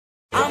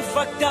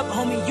fucked up,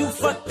 homie, you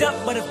fucked up.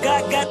 But if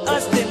God got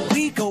us, then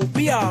we gon'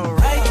 be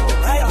alright.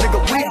 Nigga,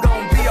 we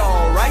gon' be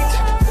alright.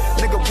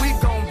 Nigga, we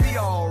gon' be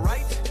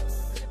alright.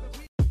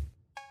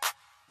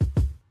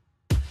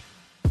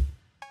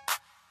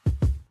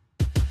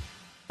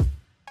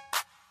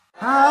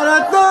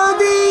 Out on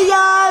the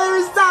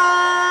other side,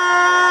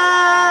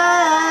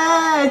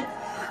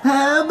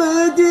 how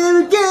much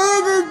you get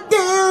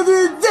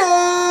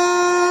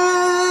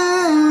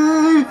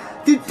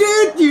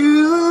to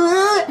you?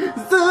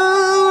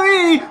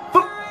 Sorry.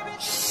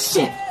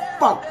 Shit.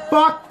 Fuck.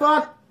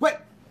 Wait.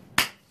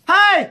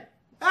 Hey,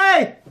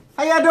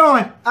 how y'all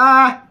doing?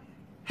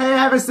 Hey, I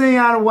haven't seen you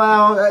in a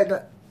while.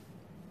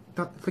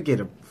 Forget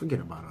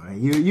about it.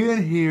 You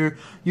didn't hear.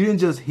 You didn't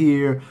just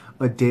hear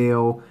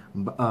Adele.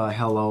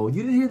 Hello.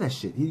 You didn't hear that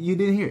shit. You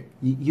didn't hear it.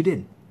 You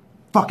didn't.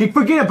 Fucking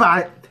forget about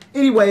it.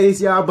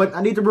 Anyways, y'all, but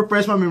I need to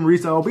refresh my memory,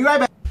 so I'll be right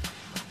back.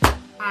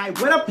 Alright,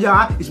 what up,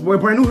 y'all? It's your boy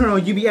Brand New here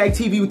on UBI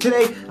TV.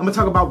 Today, I'm gonna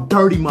talk about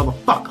dirty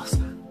motherfuckers.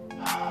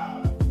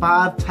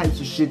 5 types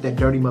of shit that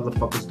dirty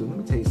motherfuckers do. Let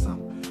me tell you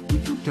something.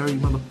 If you dirty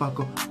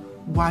motherfucker,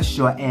 wash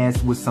your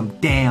ass with some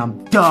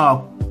damn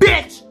dog,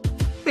 bitch!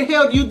 The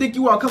hell do you think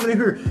you are coming in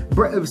here?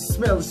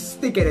 Smell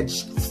stinky at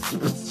shit!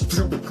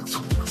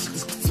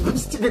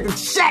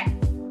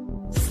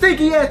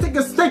 Stinky ass, take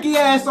a stinky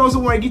ass on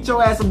somewhere and get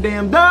your ass some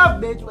damn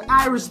dove, bitch, with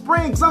Irish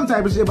Spring, some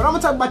type of shit. But I'm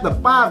gonna talk about the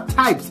 5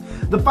 types.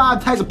 The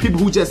 5 types of people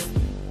who just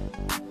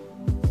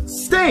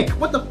stink.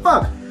 What the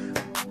fuck?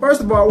 First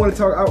of all, I want to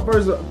talk.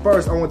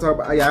 First, I want to talk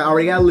about. Yeah, I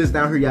already got a list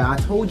down here. Yeah, I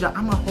told y'all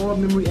I'm a hard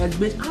memory ass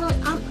bitch.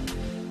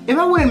 If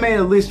I wouldn't made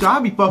a list, y'all,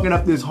 I'd be fucking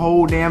up this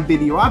whole damn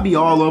video. I'd be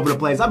all over the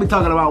place. I'd be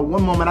talking about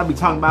one moment, I'd be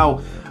talking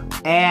about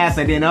ass,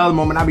 and then the other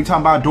moment, I'd be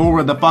talking about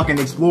Dora the fucking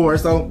Explorer.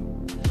 So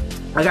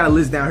I got a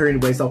list down here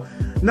anyway. So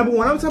number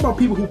 1, I'm talking about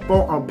people who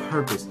fart on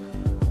purpose.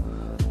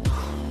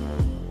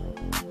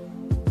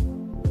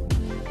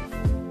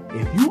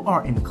 If you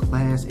are in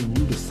class and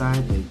you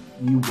decide that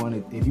you want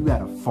to, if you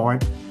got a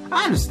fart,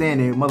 I understand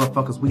that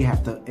motherfuckers, we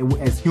have to,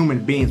 as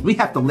human beings, we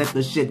have to let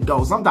this shit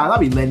go. Sometimes I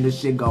be letting this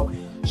shit go.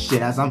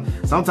 Shit,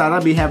 sometimes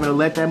I be having to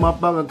let that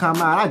motherfucker come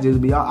out. I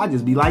just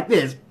be like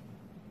this.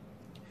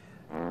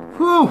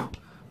 Whew.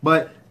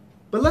 But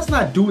let's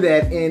not do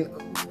that. And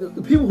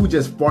the people who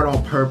just fart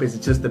on purpose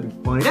just to be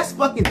funny, that's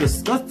fucking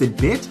disgusting,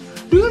 bitch.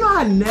 Do you know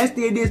how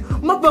nasty it is?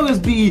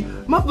 Motherfuckers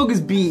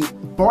be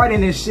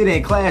farting and shit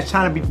in class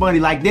trying to be funny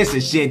like this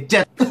and shit.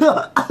 Just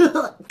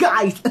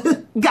guys.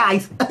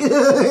 Guess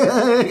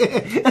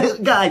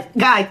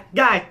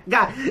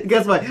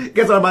what?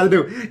 Guess what I'm about to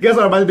do? Guess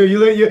what I'm about to do?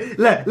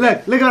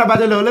 Look what I'm about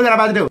to do. Look what I'm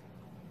about to do.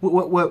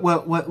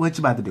 What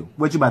you about to do?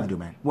 What you about to do,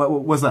 man?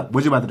 What's up?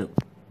 What you about to do?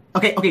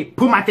 Okay,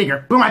 pull my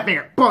finger. Pull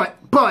it.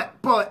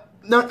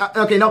 No,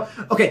 okay, no.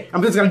 Okay,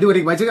 I'm just gonna do it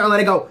anyway. Just gonna let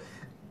it go.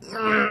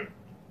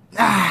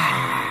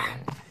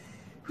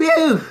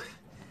 Whew.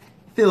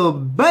 Feel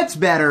much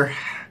better.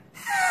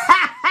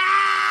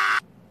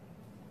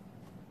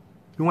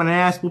 You want an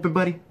ass whooping,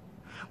 buddy?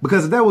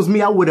 Because if that was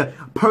me, I would have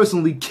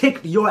personally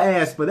kicked your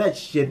ass for that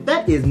shit.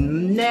 That is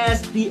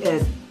nasty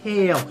as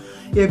hell.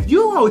 If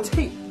you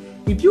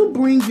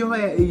bring your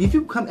ass, if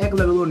you come acting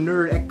like a little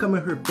nerd, come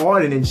in here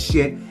farting and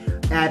shit,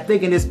 and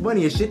thinking it's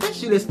funny and shit, that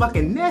shit is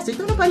fucking nasty.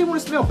 Don't nobody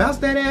want to smell bounce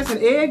that ass and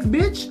eggs,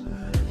 bitch?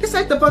 This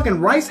ain't the fucking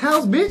Rice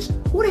House, bitch.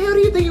 Who the hell do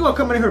you think you are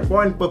coming in here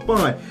farting for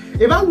fun?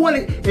 If I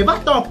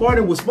thought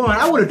farting was fun,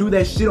 I would have do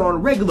that shit on a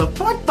regular.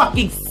 Fart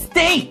fucking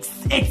stinks.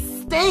 It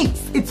stinks.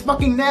 It's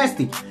fucking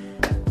nasty.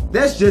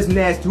 That's just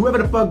nasty. Whoever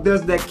the fuck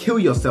does that, kill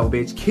yourself,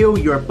 bitch. Kill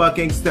your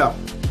fucking self.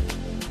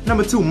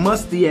 Number 2,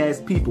 musty ass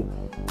people.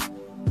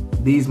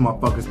 These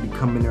motherfuckers be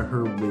coming in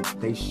here with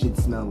they shit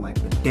smell like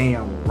the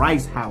damn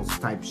Rice House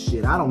type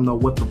shit. I don't know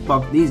what the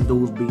fuck these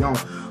dudes be on.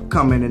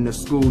 Coming into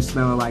school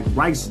smelling like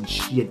rice and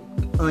shit.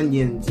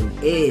 Onions and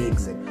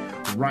eggs and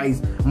rice.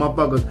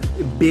 Motherfuckers,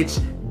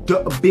 bitch,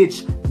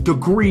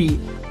 Degree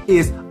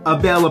is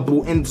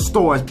available in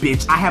stores,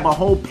 bitch. I have a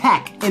whole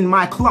pack in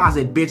my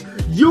closet, bitch.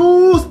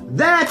 Use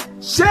that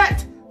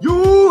shit.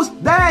 Use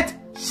that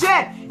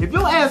shit. If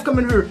your ass come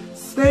in here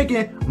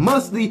stinking,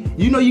 musty,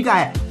 you know you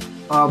got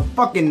a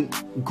fucking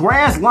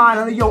grass line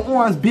under your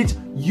arms, bitch.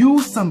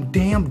 Use some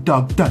damn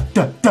Degree,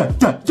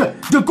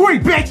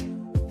 bitch.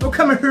 Don't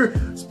come in here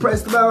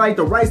smell like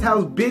the Rice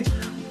House, bitch.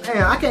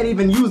 Man, I can't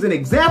even use an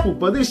example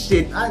for this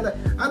shit. I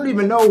don't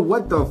even know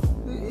what the.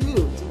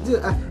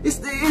 It's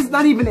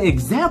not even an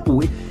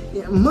example.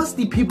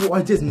 Musty people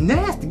are just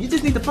nasty. You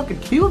just need to fucking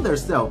kill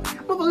themselves.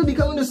 Motherfuckers be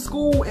coming to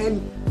school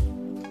and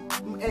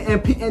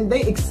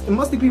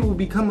musty people will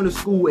be coming to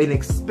school and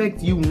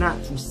expect you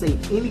not to say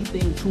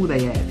anything to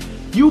their ass.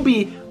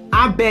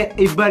 I bet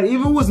if it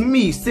was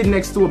me sitting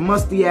next to a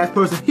musty ass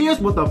person, here's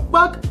what the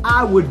fuck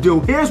I would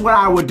do. Here's what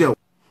I would do.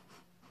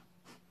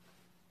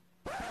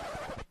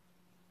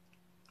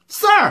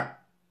 Sir,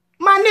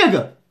 my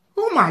nigga,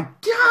 oh my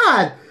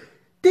God,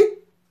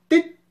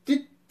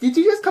 did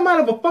you just come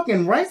out of a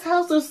fucking Rice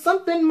House or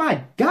something?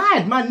 My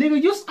God, my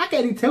nigga, I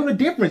can't even tell the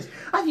difference.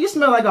 You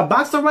smell like a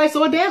box of rice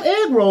or a damn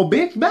egg roll,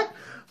 bitch.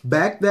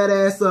 Back that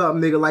ass up,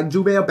 nigga. Like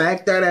Jubel,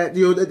 back that ass.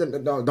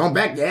 Don't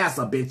back your ass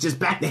up, bitch. Just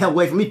back the hell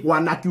away from me before I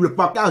knock you the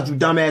fuck out, you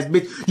dumbass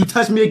bitch. You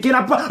touch me again,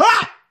 fuck,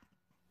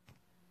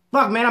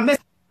 man, I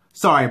missed.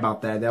 Sorry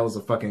about that. That was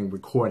a fucking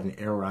recording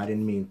error. I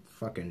didn't mean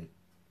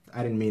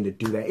to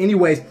do that.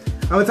 Anyways,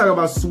 I'm gonna talk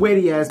about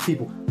sweaty ass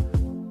people.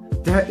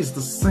 That is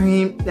the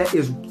same. That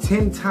is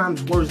 10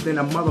 times worse than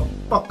a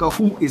motherfucker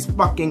who is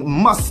fucking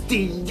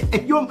musty.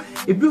 If you're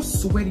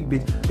sweaty,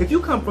 bitch. If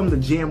you come from the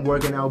gym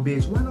working out,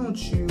 bitch, why don't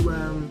you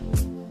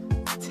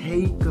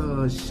take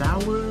a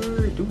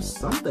shower, do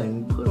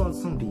something, put on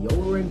some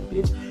deodorant,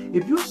 bitch.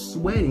 If you're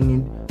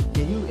sweating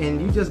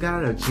and you just got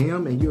out of the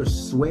gym and you're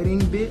sweating,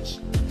 bitch,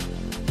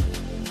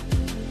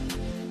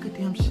 take a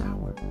damn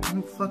shower.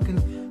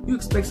 You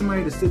expect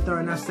somebody to sit there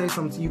and not say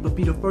something to you, but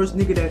be the first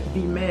nigga that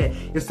be mad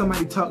if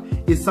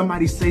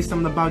somebody say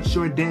something about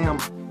your damn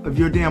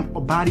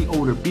body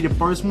odor. Be the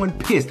first one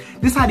pissed.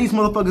 This how these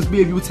motherfuckers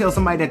be if you tell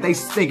somebody that they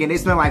stink and they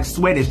smell like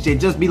sweat and shit.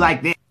 Just be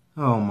like that.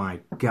 Oh my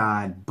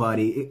God,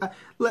 buddy. I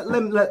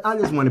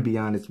just want to be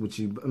honest with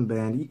you,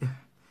 man.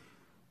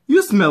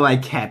 You smell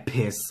like cat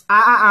piss.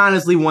 I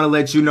honestly want to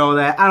let you know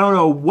that. I don't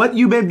know what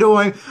you've been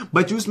doing,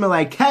 but you smell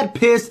like cat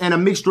piss and a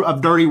mixture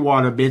of dirty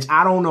water, bitch.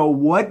 I don't know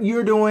what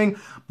you're doing,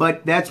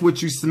 but that's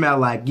what you smell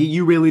like.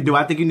 You really do.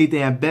 I think you need to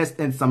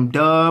invest in some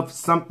Dove,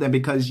 something,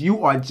 because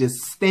you are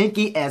just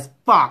stinky as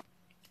fuck.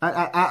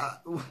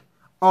 Oh,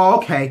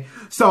 okay.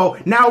 So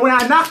now when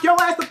I knock your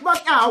ass the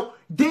fuck out,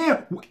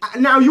 damn,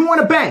 now you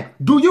want to bang.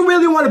 Do you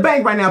really want to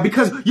bang right now?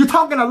 Because you're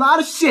talking a lot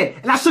of shit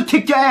and I should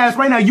kick your ass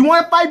right now. You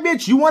want to fight,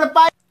 bitch? You want to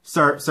fight?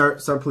 Sir,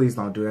 please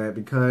don't do that,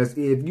 because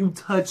if you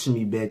touch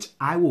me, bitch,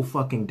 I will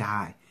fucking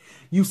die.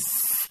 You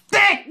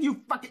stink!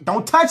 You fucking,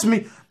 don't touch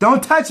me!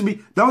 Don't touch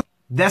me! Don't.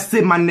 That's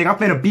it, my nigga. I'm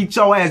finna beat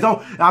your ass. I'm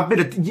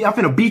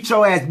finna beat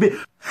your ass,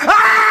 bitch.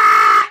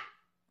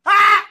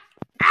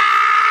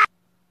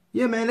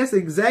 Yeah, man, that's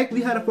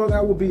exactly how the fuck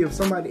I would be if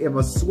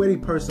a sweaty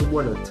person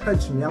were to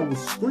touch me. I would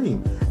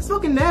scream. It's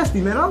fucking nasty,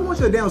 man. I don't want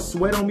your damn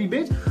sweat on me,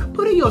 bitch.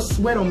 Putting your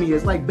sweat on me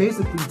is like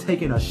basically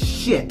taking a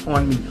shit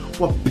on me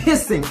or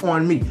pissing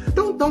on me.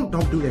 Don't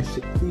do that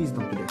shit. Please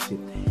don't do that shit.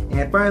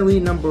 And finally,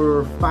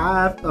 number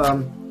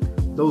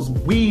 5, those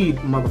weed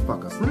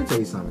motherfuckers. Let me tell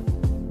you something.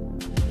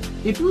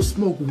 If you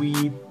smoke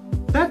weed,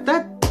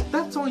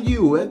 that's on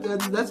you.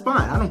 That's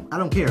fine. I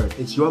don't care.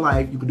 It's your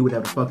life. You can do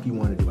whatever the fuck you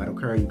want to do. I don't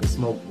care. You can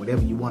smoke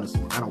whatever you want to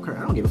smoke. I don't care.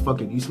 I don't give a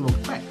fuck if you smoke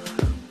crack.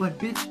 But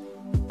bitch,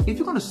 if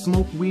you're gonna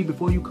smoke weed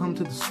before you come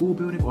to the school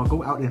building or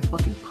go out in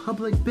fucking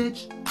public,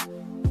 bitch,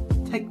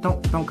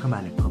 don't come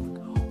out in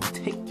public. Or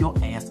take your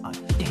ass a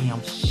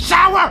damn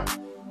shower.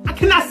 I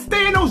cannot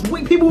stand those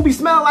weed people who be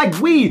smelling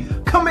like weed.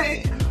 Come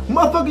in,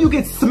 motherfucker. You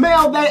can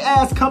smell that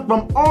ass come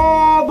from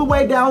all the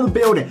way down the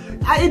building.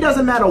 It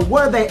doesn't matter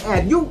where they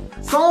at.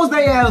 As soon as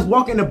they ass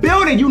walk in the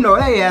building, you know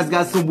they ass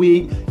got some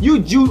weed.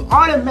 You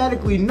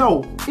automatically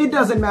know. It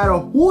doesn't matter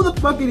who the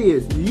fuck it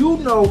is. You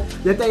know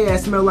that they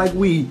ass smell like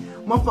weed.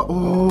 Motherfucker,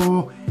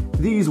 oh,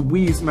 these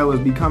weed smellers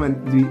be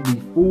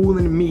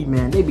fooling me,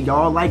 man. They be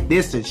all like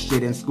this and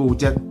shit in school.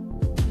 Just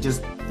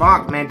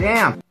fuck, man,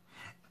 damn.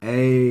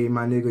 Hey,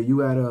 my nigga, you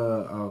got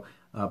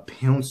a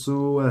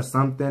pencil or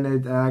something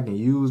that I can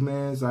use,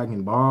 man, so I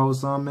can borrow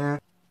some,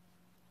 man?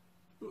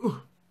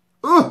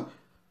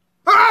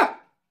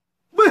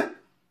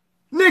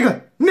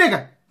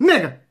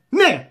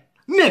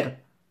 Nigga.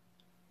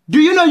 Do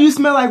you know you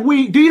smell like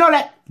weed? Do you know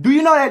that? Do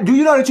you know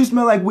that you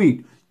smell like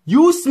weed?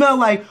 You smell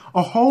like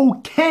a whole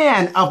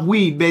can of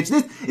weed, bitch.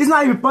 It's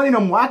not even funny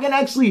no more. I can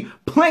actually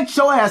plant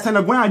your ass in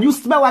the ground. You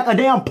smell like a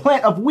damn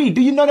plant of weed.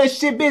 Do you know that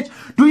shit, bitch?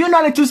 Do you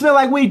know that you smell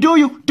like weed? Do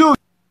you?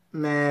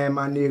 Man,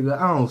 my nigga,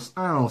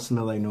 I don't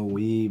smell like no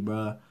weed,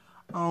 bruh.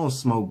 I don't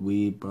smoke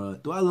weed,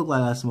 bruh. Do I look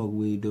like I smoke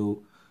weed, dude?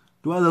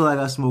 Do I look like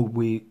I smoke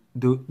weed?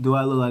 Do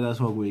I look like I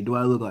smoke weed? Do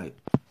I look like...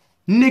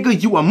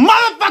 Nigga, you a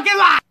motherfucking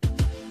lie!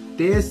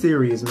 Dead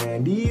serious,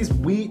 man. These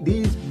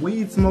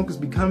weed smokers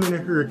be coming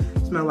in here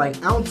smell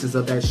like ounces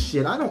of that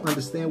shit. I don't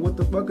understand what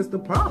the fuck is the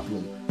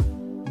problem.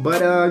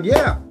 But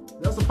yeah,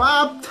 there's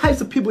 5 types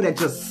of people that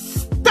just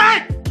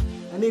stink.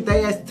 They need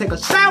their ass to take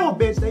a shower,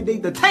 bitch. They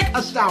need to take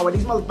a shower.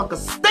 These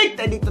motherfuckers stink.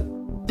 They need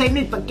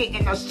to get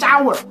in a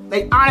shower.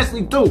 They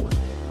honestly do.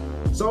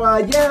 So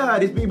yeah,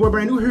 this B-Boy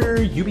brand new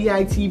here,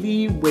 UBI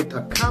TV with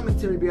a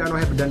commentary video. I know I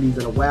haven't done these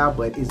in a while,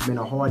 but it's been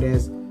a hard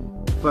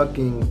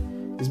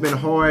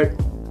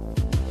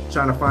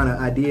trying to find an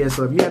idea.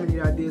 So if you have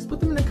any ideas, put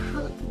them in the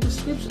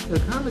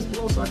comments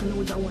below so I can know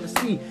what y'all want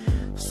to see.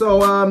 So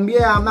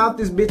yeah, I'm out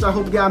this bitch. I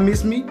hope y'all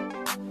miss me.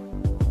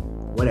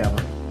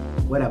 Whatever.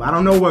 I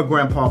don't know what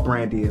Grandpa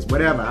Brand is.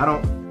 Whatever.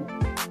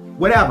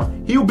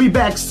 He'll be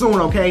back soon,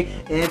 okay?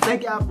 And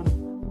thank y'all for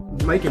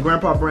making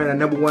Grandpa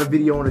Brand a #1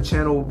 video on the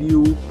channel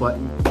view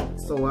button.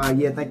 So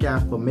yeah, thank y'all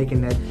for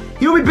making that.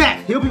 He'll be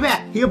back.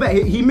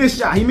 He missed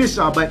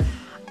y'all, but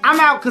I'm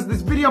out because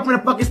this video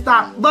finna fucking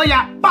stop. Love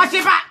y'all. Bye.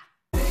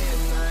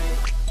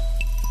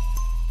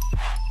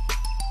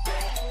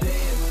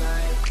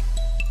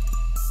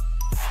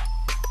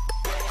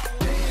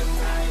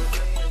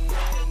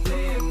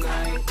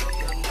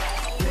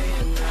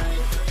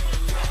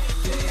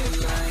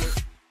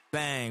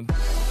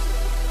 Bang.